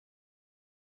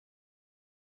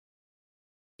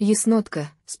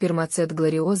Яснотка, спермацет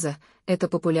глориоза, это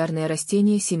популярное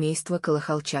растение семейства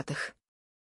колоколчатых.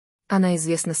 Она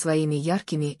известна своими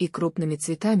яркими и крупными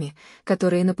цветами,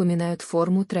 которые напоминают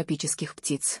форму тропических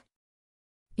птиц.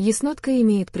 Яснотка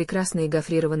имеет прекрасные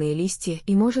гофрированные листья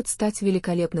и может стать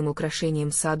великолепным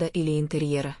украшением сада или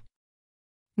интерьера.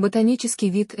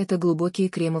 Ботанический вид — это глубокие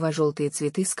кремово-желтые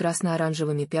цветы с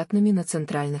красно-оранжевыми пятнами на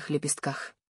центральных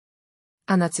лепестках.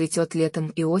 Она цветет летом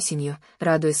и осенью,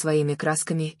 радуя своими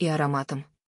красками и ароматом.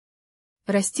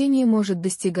 Растение может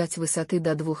достигать высоты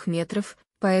до 2 метров,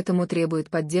 поэтому требует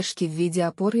поддержки в виде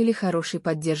опор или хорошей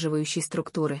поддерживающей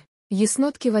структуры.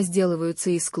 Яснотки возделываются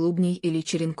из клубней или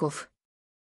черенков.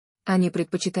 Они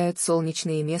предпочитают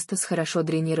солнечные места с хорошо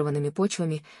дренированными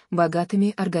почвами,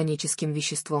 богатыми органическим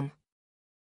веществом.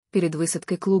 Перед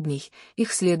высадкой клубней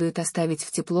их следует оставить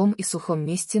в теплом и сухом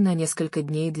месте на несколько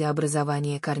дней для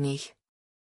образования корней.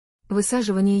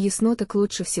 Высаживание ясноток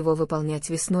лучше всего выполнять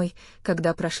весной,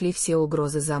 когда прошли все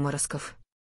угрозы заморозков.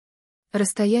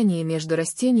 Расстояние между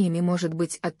растениями может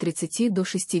быть от 30 до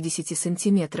 60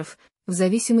 см, в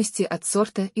зависимости от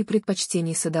сорта и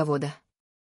предпочтений садовода.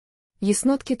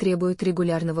 Яснотки требуют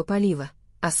регулярного полива,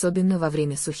 особенно во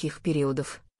время сухих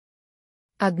периодов.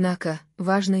 Однако,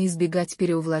 важно избегать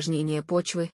переувлажнения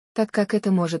почвы, так как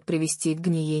это может привести к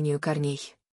гниению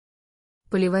корней.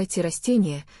 Поливайте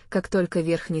растения, как только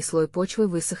верхний слой почвы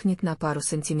высохнет на пару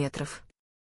сантиметров.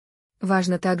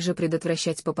 Важно также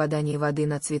предотвращать попадание воды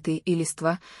на цветы и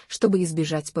листва, чтобы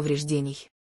избежать повреждений.